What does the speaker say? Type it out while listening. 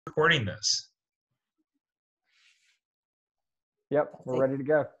Recording this. Yep, we're ready to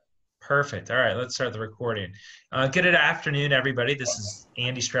go. Perfect. All right, let's start the recording. Good afternoon, everybody. This is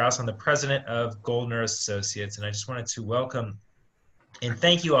Andy Strauss. I'm the president of Goldner Associates, and I just wanted to welcome and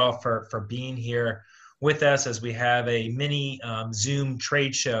thank you all for being here with us as we have a mini Zoom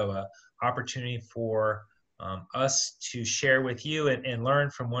trade show, opportunity for us to share with you and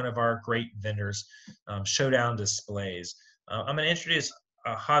learn from one of our great vendors, Showdown Displays. I'm going to introduce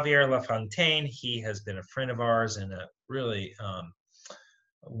Javier LaFontaine. He has been a friend of ours and a really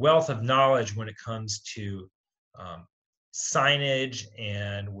wealth of knowledge when it comes to signage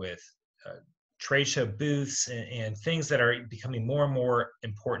and with trade show booths and things that are becoming more and more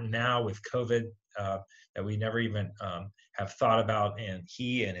important now with COVID that we never even have thought about. And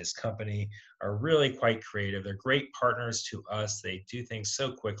he and his company are really quite creative. They're great partners to us. They do things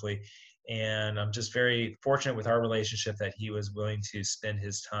so quickly. And I'm just very fortunate with our relationship that he was willing to spend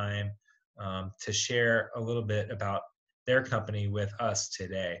his time to share a little bit about their company with us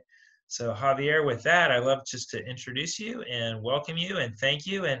today. So Javier, with that, I'd love just to introduce you and welcome you and thank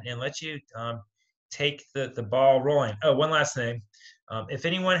you and let you take the ball rolling. Oh, one last thing. If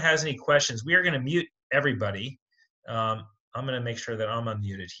anyone has any questions, we are going to mute everybody. I'm going to make sure that I'm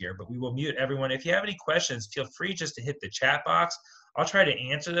unmuted here, but we will mute everyone. If you have any questions, feel free just to hit the chat box. I'll try to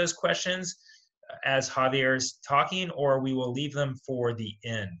answer those questions as Javier's talking, or we will leave them for the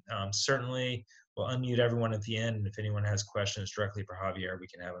end. Certainly, we'll unmute everyone at the end, and if anyone has questions directly for Javier, we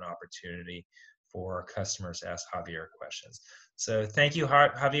can have an opportunity for our customers to ask Javier questions. So thank you,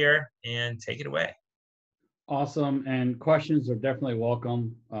 Javier, and take it away. Awesome, and questions are definitely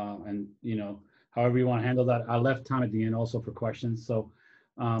welcome, and however you want to handle that. I left time at the end also for questions. So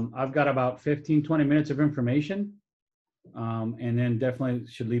I've got about 15-20 minutes of information, and then definitely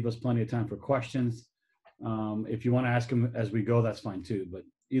should leave us plenty of time for questions. If you want to ask them as we go, that's fine too, but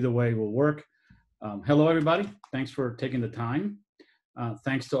either way will work. Hello, everybody. Thanks for taking the time.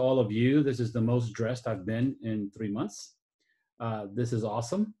 Thanks to all of you. This is the most dressed I've been in 3 months. This is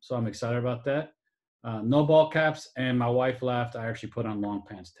awesome, so I'm excited about that. No ball caps, and my wife laughed. I actually put on long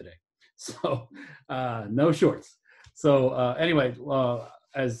pants today, so no shorts. So anyway,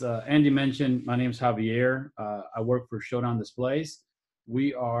 as Andy mentioned, my name is Javier. I work for Showdown Displays.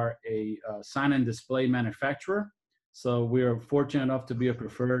 We are a sign and display manufacturer, so we are fortunate enough to be a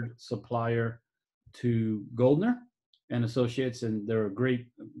preferred supplier to Goldner and Associates, and they're a great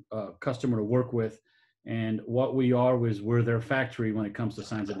customer to work with. And what we are is we're their factory when it comes to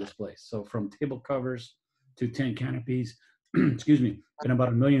signs and displays. So from table covers to tent canopies, excuse me, and about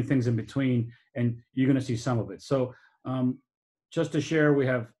a million things in between, and you're going to see some of it. So just to share, we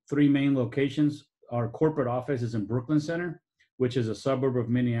have 3 main locations. Our corporate office is in Brooklyn Center, which is a suburb of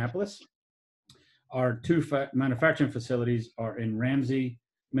Minneapolis. Our 2 manufacturing facilities are in Ramsey,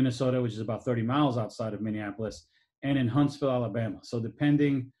 Minnesota, which is about 30 miles outside of Minneapolis, and in Huntsville, Alabama. So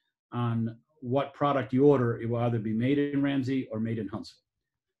depending on what product you order, it will either be made in Ramsey or made in Huntsville.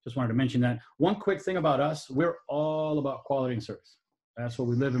 Just wanted to mention that. One quick thing about us, we're all about quality and service. That's what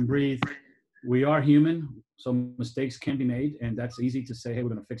we live and breathe. We are human, so mistakes can be made, and that's easy to say, hey, we're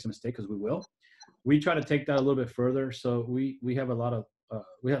going to fix a mistake, because we will. We try to take that a little bit further. So we have a lot of,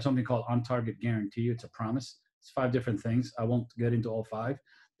 we have something called on-target guarantee. It's a promise. It's 5 different things. I won't get into all 5.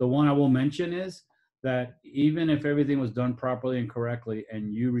 The one I will mention is that even if everything was done properly and correctly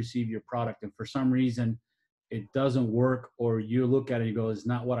and you receive your product and for some reason it doesn't work, or you look at it and you go, it's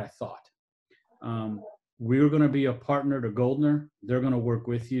not what I thought. We're going to be a partner to Goldner. They're going to work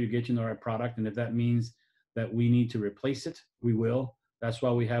with you to get you the right product. And if that means that we need to replace it, we will. That's why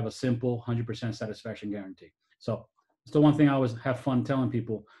we have a simple 100% satisfaction guarantee. So it's the one thing I always have fun telling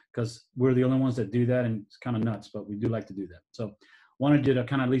people, because we're the only ones that do that, and it's kind of nuts, but we do like to do that. So wanted you to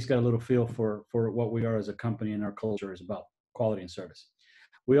kind of at least get a little feel for what we are as a company, and our culture is about quality and service.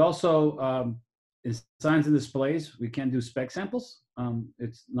 We also, in signs and displays, we can't do spec samples.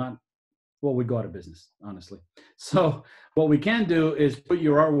 It's not, well, we go out of business, honestly. So what we can do is put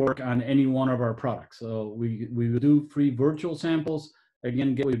your artwork on any one of our products. So we do free virtual samples.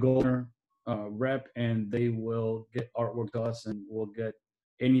 Again, get with Goldner rep, and they will get artwork to us, and we'll get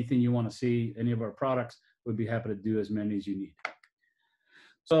anything you want to see, any of our products. We'd be happy to do as many as you need.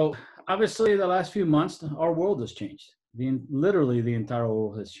 So obviously the last few months, our world has changed. Literally the entire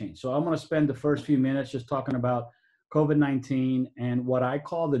world has changed. So I'm going to spend the first few minutes just talking about COVID-19 and what I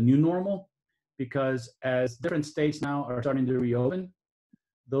call the new normal, because as different states now are starting to reopen,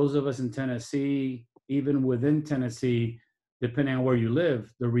 those of us in Tennessee, even within Tennessee, depending on where you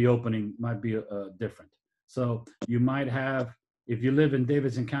live, the reopening might be different. So you might have, if you live in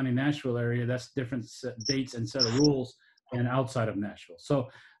Davidson County, Nashville area, that's different dates and set of rules and outside of Nashville. So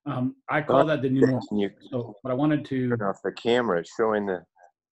I call that the new normal. Can you So what I wanted to turn off the camera showing the?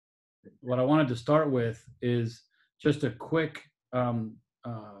 what I wanted to start with is just a quick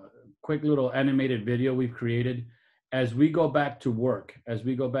quick little animated video we've created as we go back to work, as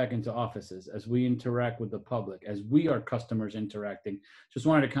we go back into offices, as we interact with the public, as we are customers interacting. Just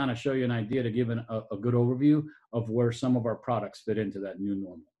wanted to kind of show you an idea to give a good overview of where some of our products fit into that new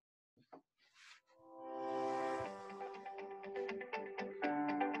normal.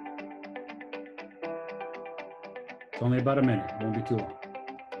 It's only about a minute, it won't be too long.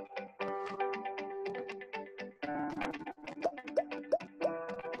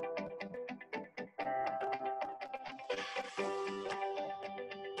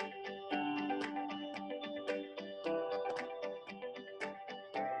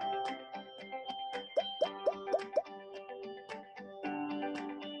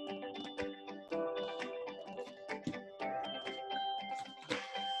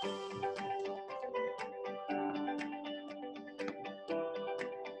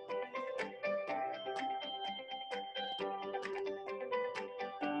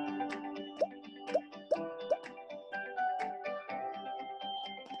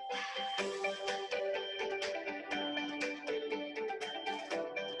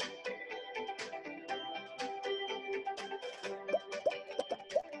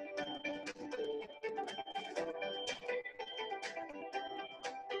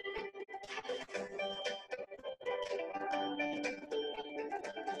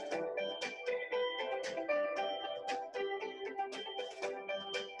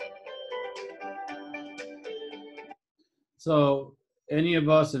 So any of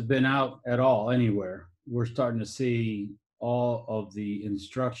us have been out at all, anywhere, we're starting to see all of the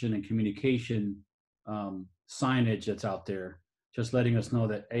instruction and communication signage that's out there, just letting us know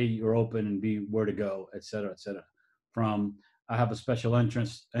that A, you're open, and B, where to go, et cetera, et cetera. From, I have a special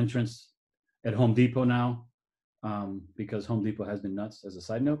entrance at Home Depot now, because Home Depot has been nuts, as a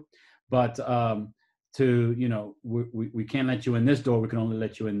side note. But to, you know, we can't let you in this door, we can only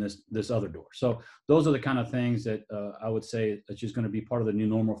let you in this other door. So those are the kind of things that I would say that's just going to be part of the new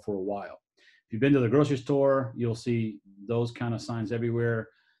normal for a while. If you've been to the grocery store, you'll see those kind of signs everywhere.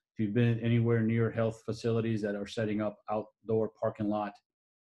 If you've been anywhere near health facilities that are setting up outdoor parking lot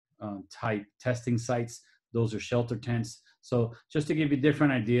type testing sites, those are shelter tents. So just to give you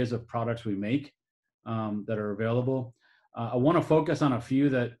different ideas of products we make that are available. I want to focus on a few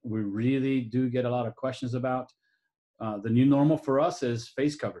that we really do get a lot of questions about. The new normal for us is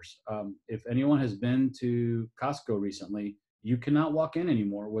face covers. If anyone has been to Costco recently, you cannot walk in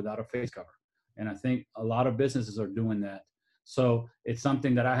anymore without a face cover. And I think a lot of businesses are doing that. So it's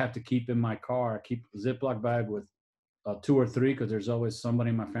something that I have to keep in my car. I keep a Ziploc bag with 2 or 3 because there's always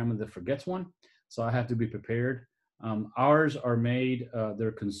somebody in my family that forgets one. So I have to be prepared. Ours are made,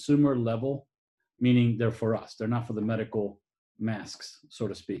 they're consumer level, meaning they're for us. They're not for the medical masks, so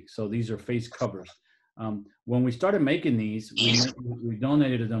to speak. So these are face covers. When we started making these, we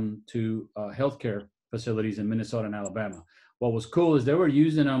donated them to healthcare facilities in Minnesota and Alabama. What was cool is they were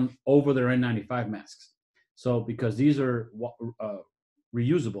using them over their N95 masks. So because these are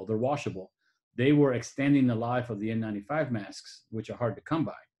reusable, they're washable, they were extending the life of the N95 masks, which are hard to come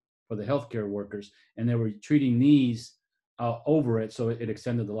by for the healthcare workers. And they were treating these over it, so it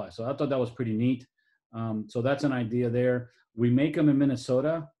extended the life. So I thought that was pretty neat. So that's an idea there. We make them in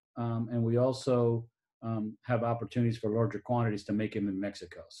Minnesota, and we also have opportunities for larger quantities to make them in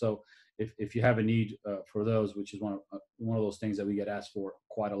Mexico. So if you have a need for those, which is one of those things that we get asked for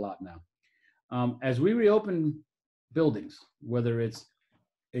quite a lot now. As we reopen buildings, whether it's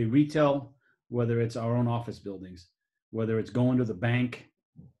a retail, whether it's our own office buildings, whether it's going to the bank,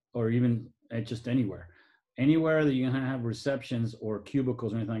 or even just anywhere that you're going to have receptions or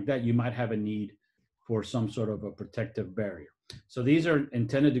cubicles or anything like that, you might have a need for some sort of a protective barrier. So these are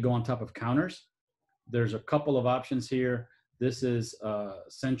intended to go on top of counters. There's a couple of options here. This is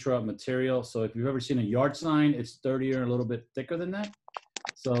Centra material. So if you've ever seen a yard sign, it's sturdier, a little bit thicker than that.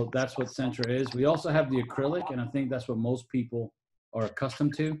 So that's what Centra is. We also have the acrylic, and I think that's what most people are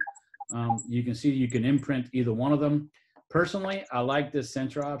accustomed to. You can see you can imprint either one of them. Personally, I like this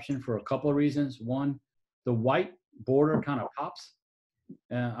Centra option for a couple of reasons. One, the white border kind of pops.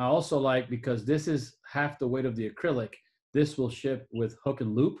 I also like, because this is half the weight of the acrylic, this will ship with hook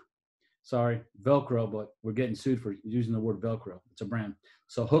and loop. Sorry, Velcro, but we're getting sued for using the word Velcro. It's a brand.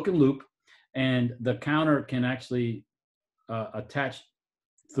 So hook and loop, and the counter can actually attach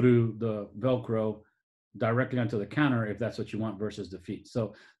through the Velcro directly onto the counter if that's what you want versus the feet.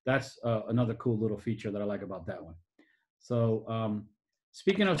 So that's another cool little feature that I like about that one. So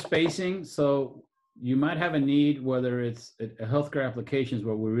speaking of spacing, so you might have a need, whether it's a healthcare applications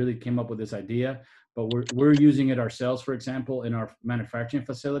where we really came up with this idea, but we're using it ourselves, for example, in our manufacturing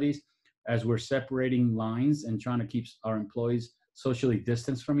facilities, as we're separating lines and trying to keep our employees socially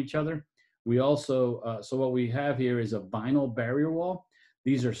distanced from each other. We also, so what we have here is a vinyl barrier wall.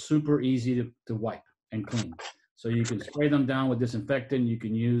 These are super easy to wipe and clean. So you can spray them down with disinfectant. You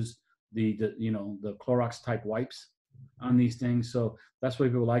can use the Clorox type wipes on these things. So that's why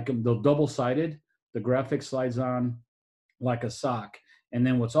people like them. They're double-sided. The graphic slides on like a sock. And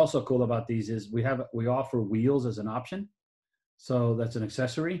then what's also cool about these is we offer wheels as an option. So that's an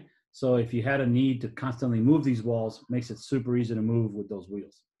accessory. So if you had a need to constantly move these walls, makes it super easy to move with those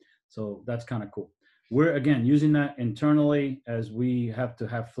wheels. So that's kind of cool. We're, again, using that internally as we have to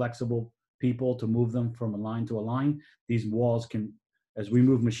have flexible people to move them from a line to a line. These walls can, as we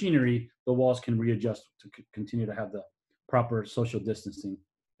move machinery, the walls can readjust to continue to have the proper social distancing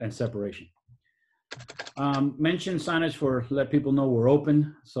and separation. Mention signage for let people know we're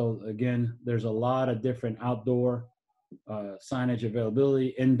open. So again, there's a lot of different outdoor signage availability,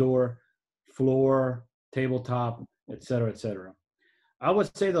 indoor, floor, tabletop, et cetera, et cetera. I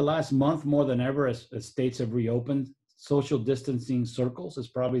would say the last month more than ever, as states have reopened, social distancing circles is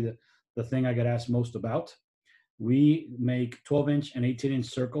probably the thing I get asked most about. We make 12-inch and 18-inch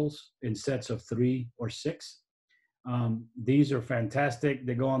circles in sets of 3 or 6. These are fantastic.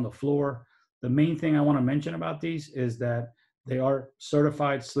 They go on the floor. The main thing I want to mention about these is that they are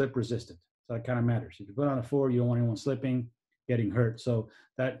certified slip resistant. So that kind of matters. If you put it on the floor, you don't want anyone slipping, getting hurt. So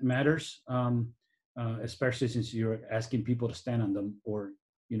that matters, especially since you're asking people to stand on them or,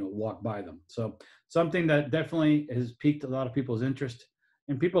 walk by them. So something that definitely has piqued a lot of people's interest.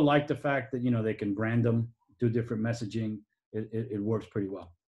 And people like the fact that, they can brand them, do different messaging. It works pretty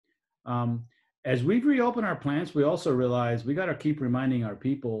well. As we've reopened our plants, we also realize we got to keep reminding our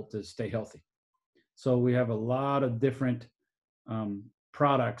people to stay healthy. So we have a lot of different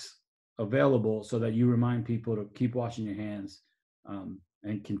products available so that you remind people to keep washing your hands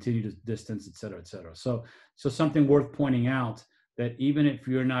and continue to distance, et cetera, et cetera. So something worth pointing out that even if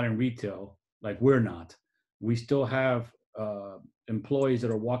you're not in retail, like we're not, we still have employees that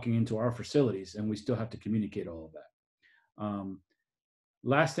are walking into our facilities and we still have to communicate all of that.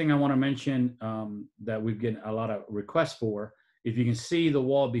 Last thing I want to mention that we've getting a lot of requests for, if you can see the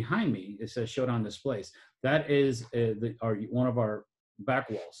wall behind me, it says Showdown Displays. That is one of our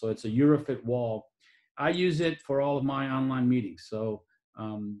back walls. So it's a Eurofit wall. I use it for all of my online meetings. So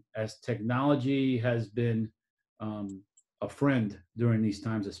as technology has been a friend during these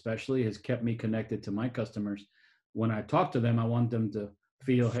times, especially, has kept me connected to my customers. When I talk to them, I want them to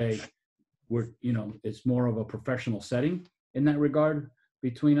feel, hey, it's more of a professional setting in that regard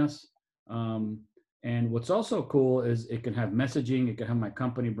between us. And what's also cool is it can have messaging. It can have my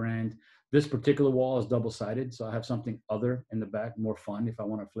company brand. This particular wall is double-sided, so I have something other in the back, more fun if I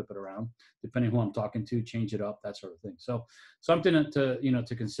want to flip it around, depending on who I'm talking to, change it up, that sort of thing. So something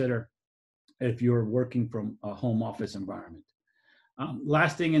to consider if you're working from a home office environment.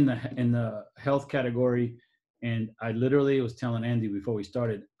 Last thing in the health category, and I literally was telling Andy before we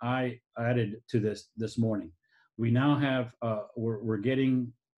started, I added to this morning. We now have, we're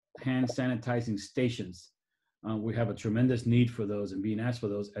getting hand sanitizing stations. We have a tremendous need for those and being asked for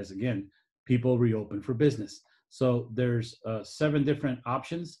those as, again, people reopen for business. So there's 7 different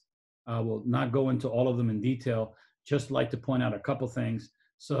options. We'll not go into all of them in detail, just like to point out a couple things.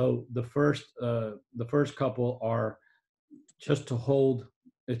 So the first couple are just to hold,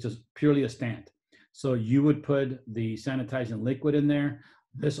 it's just purely a stand. So you would put the sanitizing liquid in there.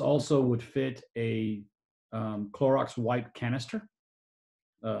 This also would fit a Clorox wipe canister,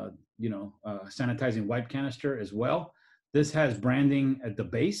 sanitizing wipe canister as well. This has branding at the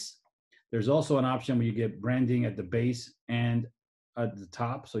base. There's also an option where you get branding at the base and at the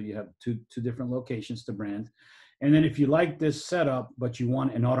top. So you have two different locations to brand. And then if you like this setup, but you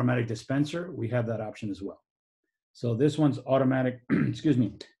want an automatic dispenser, we have that option as well. So this one's automatic, excuse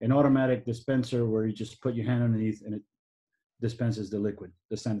me, an automatic dispenser where you just put your hand underneath and it dispenses the liquid,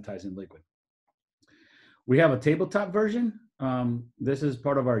 the sanitizing liquid. We have a tabletop version. This is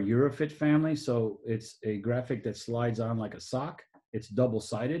part of our Eurofit family. So it's a graphic that slides on like a sock. It's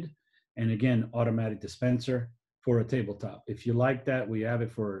double-sided. And again, automatic dispenser for a tabletop. If you like that, we have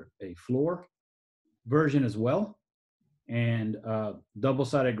it for a floor version as well. And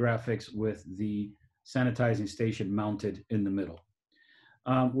double-sided graphics with the sanitizing station mounted in the middle.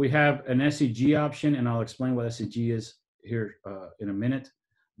 We have an SEG option, and I'll explain what SEG is here in a minute.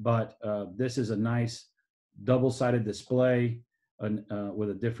 But this is a nice double-sided display with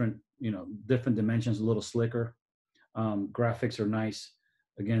a different dimensions, a little slicker. Graphics are nice.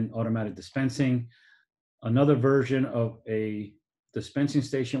 again, automatic dispensing. Another version of a dispensing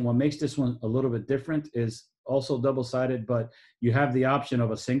station. What makes this one a little bit different is also double-sided, but you have the option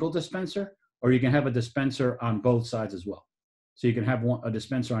of a single dispenser, or you can have a dispenser on both sides as well. So you can have a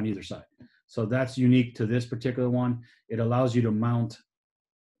dispenser on either side. So that's unique to this particular one. It allows you to mount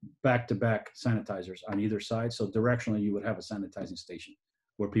back-to-back sanitizers on either side. So directionally, you would have a sanitizing station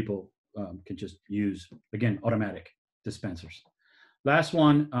where people can just use, again, automatic dispensers. Last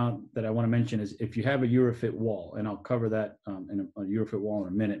one that I want to mention is if you have a Eurofit wall, and I'll cover that in a Eurofit wall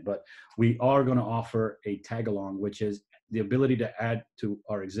in a minute, but we are going to offer a tag-along, which is the ability to add to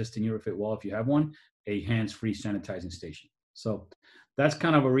our existing Eurofit wall, if you have one, a hands-free sanitizing station. So that's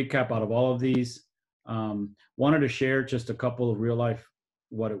kind of a recap out of all of these. Wanted to share just a couple of real-life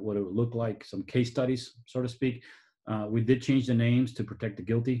what it would look like, some case studies, so to speak. We did change the names to protect the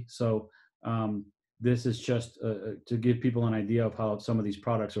guilty. So this is just to give people an idea of how some of these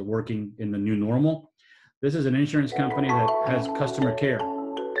products are working in the new normal. This is an insurance company that has customer care,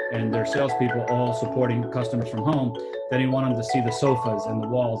 and their salespeople all supporting customers from home. They didn't want them to see the sofas and the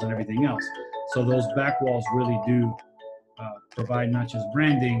walls and everything else. So those back walls really do provide not just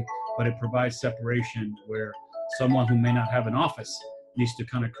branding, but it provides separation where someone who may not have an office needs to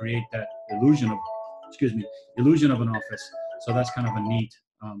kind of create that illusion of an office. So that's kind of a neat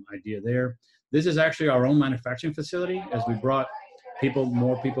idea there. This is actually our own manufacturing facility. As we brought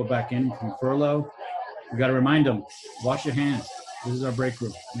more people back in from furlough, we got to remind them, wash your hands. This is our break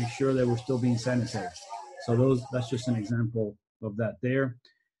room. Make sure that we're still being sanitized. So that's just an example of that there.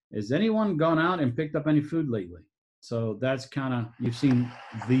 Has anyone gone out and picked up any food lately? So that's kind of, you've seen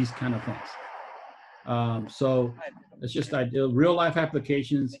these kind of things. So it's just ideal, real life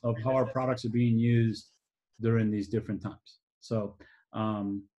applications of how our products are being used during these different times. So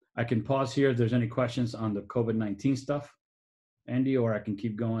I can pause here if there's any questions on the COVID-19 stuff, Andy, or I can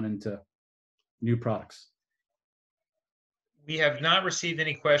keep going into new products. We have not received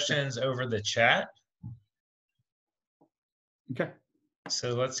any questions over the chat. Okay.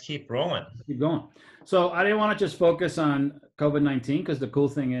 So let's keep rolling. Keep going. So I didn't want to just focus on COVID-19 because the cool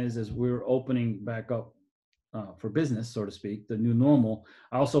thing is we're opening back up for business, so to speak, the new normal.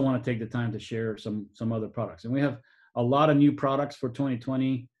 I also want to take the time to share some other products. And we have a lot of new products for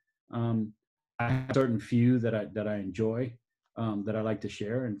 2020. I have a certain few that I enjoy, that I like to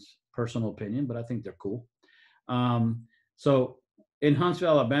share, and it's personal opinion, but I think they're cool. So in Huntsville,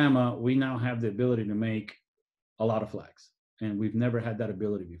 Alabama, we now have the ability to make a lot of flags, and we've never had that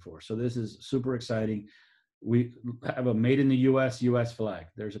ability before. So this is super exciting. We have a made in the US flag.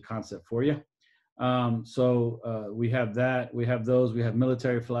 There's a concept for you. We have that, we have those, we have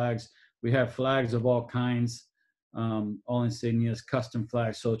military flags, we have flags of all kinds, all insignias, custom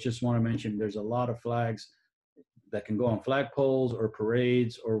flags. So just want to mention there's a lot of flags that can go on flagpoles or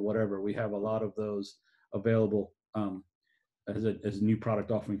parades or whatever. We have a lot of those available as a new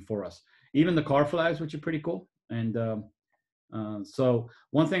product offering for us. Even the car flags, which are pretty cool. And so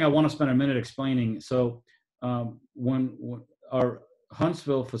one thing I want to spend a minute explaining. So when our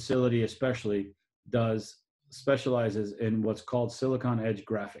Huntsville facility especially specializes in what's called Silicon Edge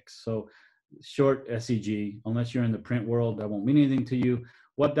graphics. So short SEG, unless you're in the print world, that won't mean anything to you.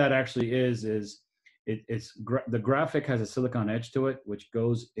 What that actually is the graphic has a silicon edge to it, which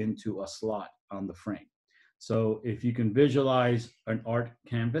goes into a slot on the frame. So if you can visualize an art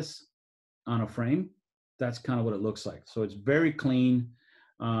canvas on a frame, that's kind of what it looks like. So it's very clean,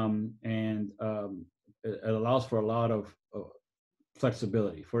 and it allows for a lot of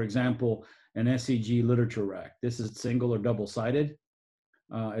flexibility. For example, an SEG literature rack. This is single or double-sided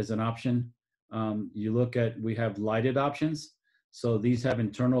as an option. You look at, we have lighted options. So these have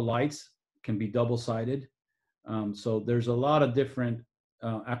internal lights, can be double-sided. So there's a lot of different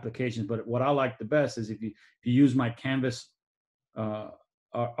applications, but what I like the best is if you use my canvas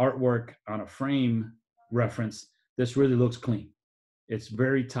artwork on a frame reference, this really looks clean. It's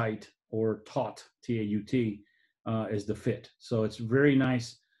very tight, or taut, T-A-U-T, is the fit. So it's very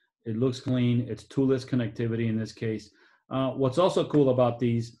nice. It looks clean. It's toolless connectivity in this case. What's also cool about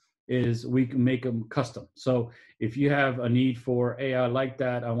these is we can make them custom. So if you have a need for, hey, I like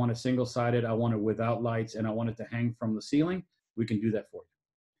that, I want it single-sided, I want it without lights, and I want it to hang from the ceiling, we can do that for you.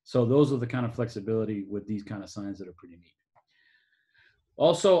 So those are the kind of flexibility with these kind of signs that are pretty neat.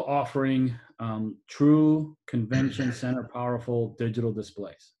 Also offering true convention center powerful digital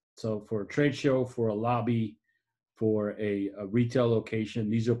displays. So for a trade show, for a lobby, for a retail location,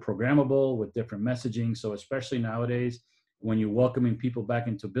 these are programmable with different messaging. So especially nowadays, when you're welcoming people back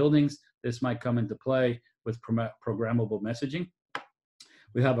into buildings, this might come into play with programmable messaging.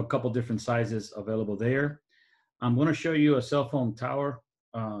 We have a couple different sizes available there. I'm going to show you a cell phone tower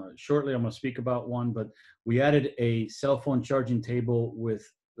shortly. I'm going to speak about one, but we added a cell phone charging table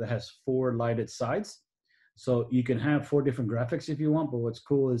that has 4 lighted sides. So you can have 4 different graphics if you want, but what's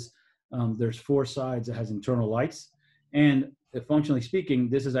cool is there's 4 sides that has internal lights. And functionally speaking,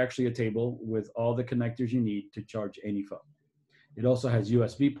 this is actually a table with all the connectors you need to charge any phone. It also has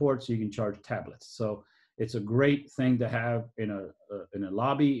USB ports, so you can charge tablets. So it's a great thing to have in a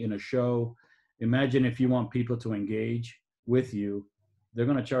lobby, in a show. Imagine if you want people to engage with you, they're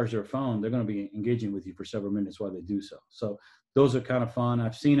going to charge their phone. They're going to be engaging with you for several minutes while they do so. So those are kind of fun.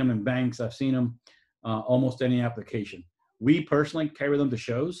 I've seen them in banks. I've seen them almost any application. We personally carry them to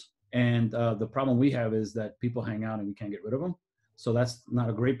shows. And the problem we have is that people hang out and we can't get rid of them. So that's not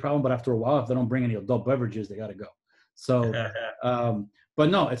a great problem. But after a while, if they don't bring any adult beverages, they got to go. So, but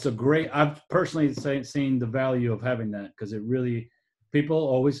no, it's a great, I've personally seen the value of having that because it really,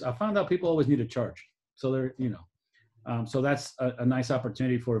 I found out people always need a charge. So they're, so that's a nice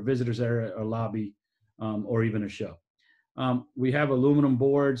opportunity for a visitors area, a lobby, or even a show. We have aluminum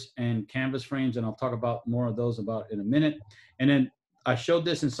boards and canvas frames, and I'll talk about more of those in a minute. And then I showed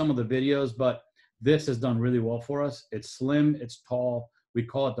this in some of the videos, but this has done really well for us. It's slim, it's tall. We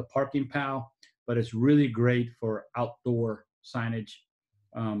call it the parking pal, but it's really great for outdoor signage,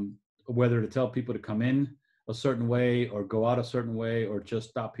 whether to tell people to come in a certain way or go out a certain way or just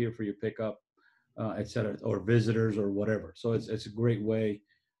stop here for your pickup, et cetera, or visitors or whatever. So it's a great way.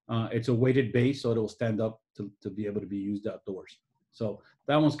 It's a weighted base, so it'll stand up to be able to be used outdoors. So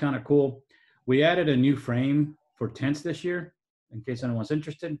that one's kind of cool. We added a new frame for tents this year, in case anyone's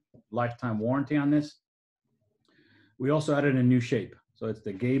interested. Lifetime warranty on this. We also added a new shape. So it's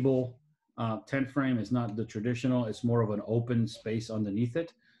the gable tent frame. It's not the traditional. It's more of an open space underneath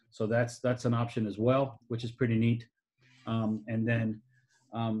it. So that's an option as well, which is pretty neat. And then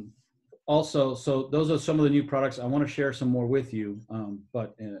also, so those are some of the new products. I want to share some more with you,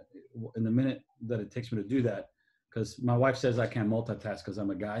 but in the minute that it takes me to do that, because my wife says I can't multitask because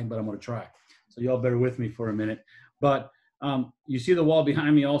I'm a guy, but I'm going to try. So y'all bear with me for a minute. But you see the wall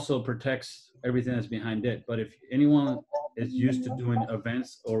behind me also protects everything that's behind it. But if anyone is used to doing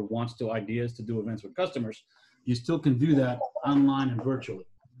events or wants to ideas to do events with customers, you still can do that online and virtually.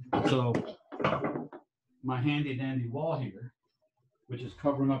 So my handy dandy wall here, which is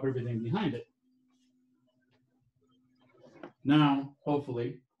covering up everything behind it. Now,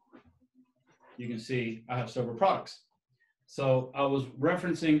 hopefully, you can see I have several products. So I was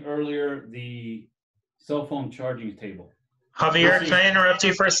referencing earlier the cell phone charging table. Javier, can I interrupt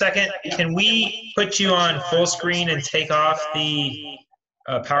you for a second? Can we put you on full screen and take off the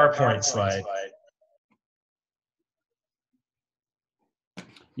PowerPoint slide?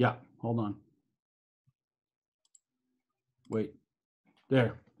 Yeah, hold on. Wait,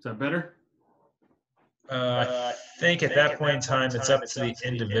 there. Is that better? I think at that point in time, it's up to the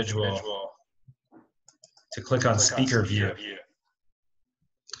individual to click on speaker view.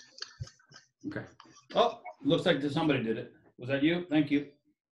 Okay. Oh, looks like somebody did it. Was that you? Thank you.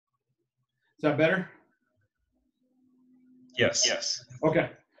 Is that better? Yes. Okay.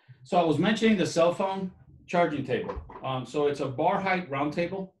 So I was mentioning the cell phone charging table. So it's a bar height round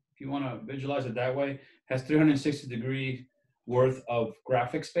table. If you want to visualize it that way, has 360-degree worth of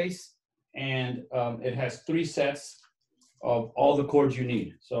graphic space. And it has 3 sets of all the cords you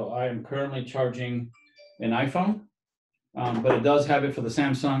need. So I am currently charging an iPhone, but it does have it for the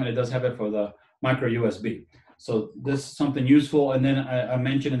Samsung and it does have it for the micro USB. So this is something useful. And then I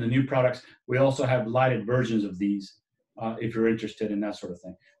mentioned in the new products, we also have lighted versions of these if you're interested in that sort of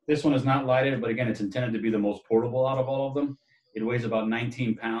thing. This one is not lighted, but again, it's intended to be the most portable out of all of them. It weighs about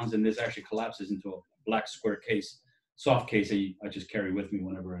 19 pounds, and this actually collapses into a black square case, soft case that I just carry with me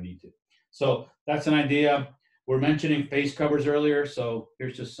whenever I need to. So that's an idea. We're mentioning face covers earlier, so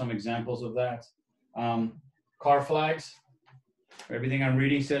here's just some examples of that. Car flags. Everything I'm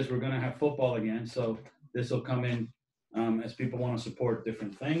reading says we're going to have football again, so this will come in as people want to support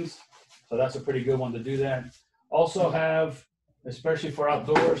different things. So that's a pretty good one to do that. Also have, especially for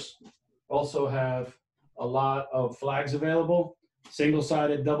outdoors, also have a lot of flags available.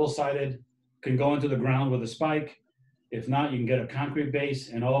 Single-sided, double-sided, can go into the ground with a spike. If not, you can get a concrete base,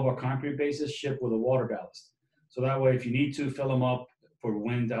 and all of our concrete bases ship with a water ballast. So that way, if you need to, fill them up for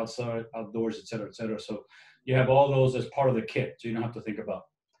wind outside, outdoors, et cetera, et cetera. So you have all those as part of the kit, so you don't have to think about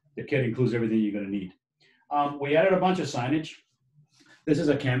it. The kit includes everything you're going to need. We added a bunch of signage. This is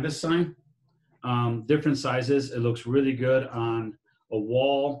a canvas sign, different sizes. It looks really good on a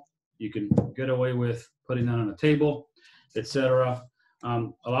wall. You can get away with putting that on a table, et cetera.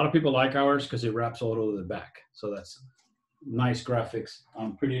 A lot of people like ours because it wraps all over the back. So that's nice graphics,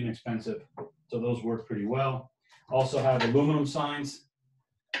 pretty inexpensive. So those work pretty well. Also have aluminum signs.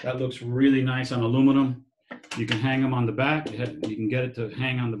 That looks really nice on aluminum. You can hang them on the back. You can get it to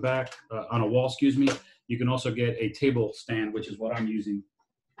hang on the back, on a wall, excuse me. You can also get a table stand, which is what I'm using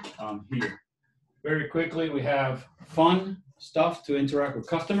here. Very quickly, we have fun stuff to interact with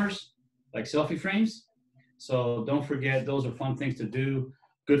customers, like selfie frames. So don't forget, those are fun things to do.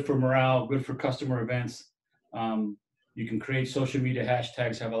 Good for morale, good for customer events. You can create social media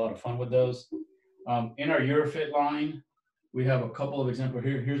hashtags, have a lot of fun with those. In our Eurofit line, we have a couple of examples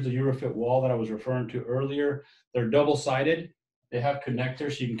here. Here's the Eurofit wall that I was referring to earlier. They're double-sided. They have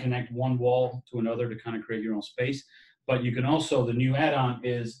connectors, so you can connect one wall to another to kind of create your own space. But you can also, the new add-on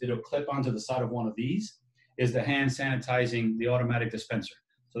is it'll clip onto the side of one of these, is the hand sanitizing, the automatic dispenser.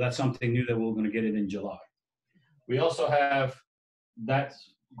 So that's something new that we're going to get it in July. We also have that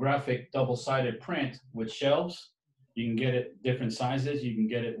graphic double-sided print with shelves. You can get it different sizes. You can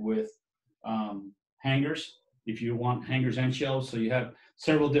get it with hangers if you want hangers and shelves. So you have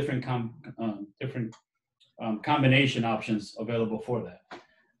several different combination options available for that.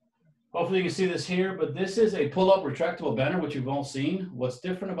 Hopefully you can see this here, but this is a pull-up retractable banner, which you've all seen. What's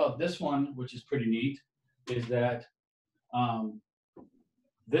different about this one, which is pretty neat, is that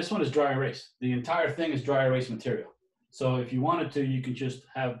this one is dry erase. The entire thing is dry erase material. So if you wanted to, you can just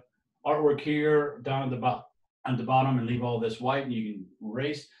have artwork here down at the bottom and leave all this white, and you can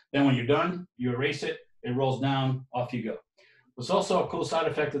erase. Then when you're done, you erase it, it rolls down, off you go. What's also a cool side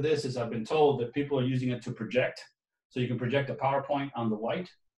effect of this is I've been told that people are using it to project. So you can project a PowerPoint on the white.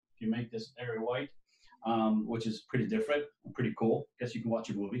 If you make this area white, which is pretty different, pretty cool. Guess you can watch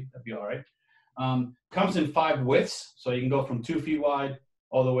a movie, that'd be all right. Comes in 5 widths, so you can go from 2 feet wide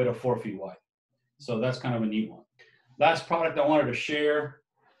all the way to 4 feet wide. So that's kind of a neat one. Last product I wanted to share.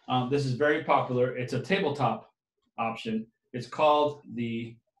 This is very popular. It's a tabletop option. It's called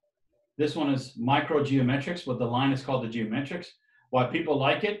this one is Micro Geometrics, but the line is called the Geometrics. Why people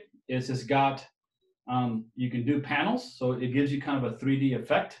like it is it's got, you can do panels, so it gives you kind of a 3D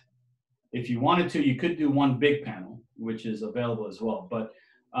effect. If you wanted to, you could do one big panel, which is available as well. But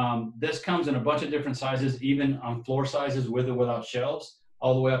this comes in a bunch of different sizes, even on floor sizes with or without shelves,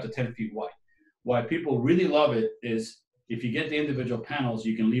 all the way up to 10 feet wide. Why people really love it is if you get the individual panels,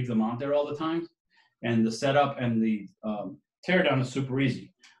 you can leave them on there all the time. And the setup and the teardown is super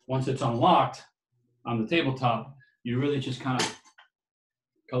easy. Once it's unlocked on the tabletop, you really just kind of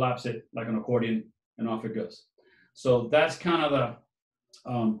collapse it like an accordion and off it goes. So that's kind of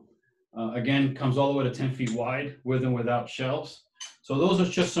the, again, comes all the way to 10 feet wide with and without shelves. So those are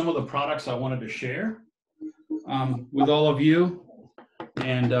just some of the products I wanted to share with all of you.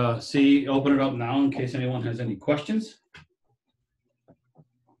 And open it up now in case anyone has any questions.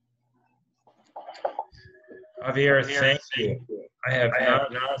 Javier, thank you. I have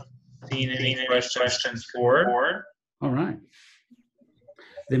not seen any questions forward. All right.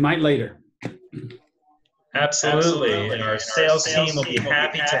 They might later. Absolutely. And our sales team will be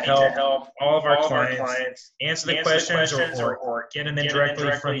happy to help all of our clients answer the questions or get them in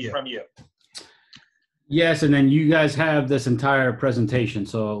directly from you. Yes, and then you guys have this entire presentation,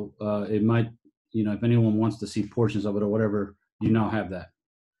 so it might, if anyone wants to see portions of it or whatever, you now have that.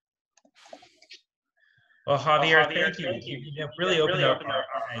 Well, Javier, thank you. You really opened up our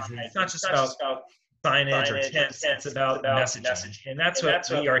eyes. It's not just about signage or tents, it's about messaging. And that's what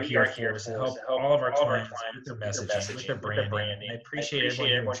we are here for, is to help all of our clients with their messaging, with their branding. I appreciate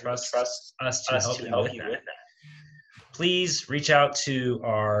everyone who trusts us to help you with that. Please reach out to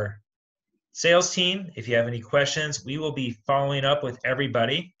our sales team if you have any questions. We will be following up with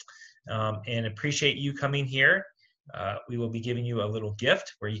everybody and appreciate you coming here. We will be giving you a little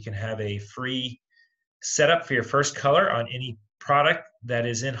gift where you can have a free setup for your first color on any product that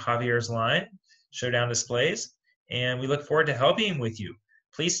is in Javier's line, Showdown Displays, and we look forward to helping with you.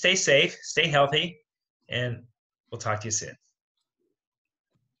 Please stay safe, stay healthy, and we'll talk to you soon.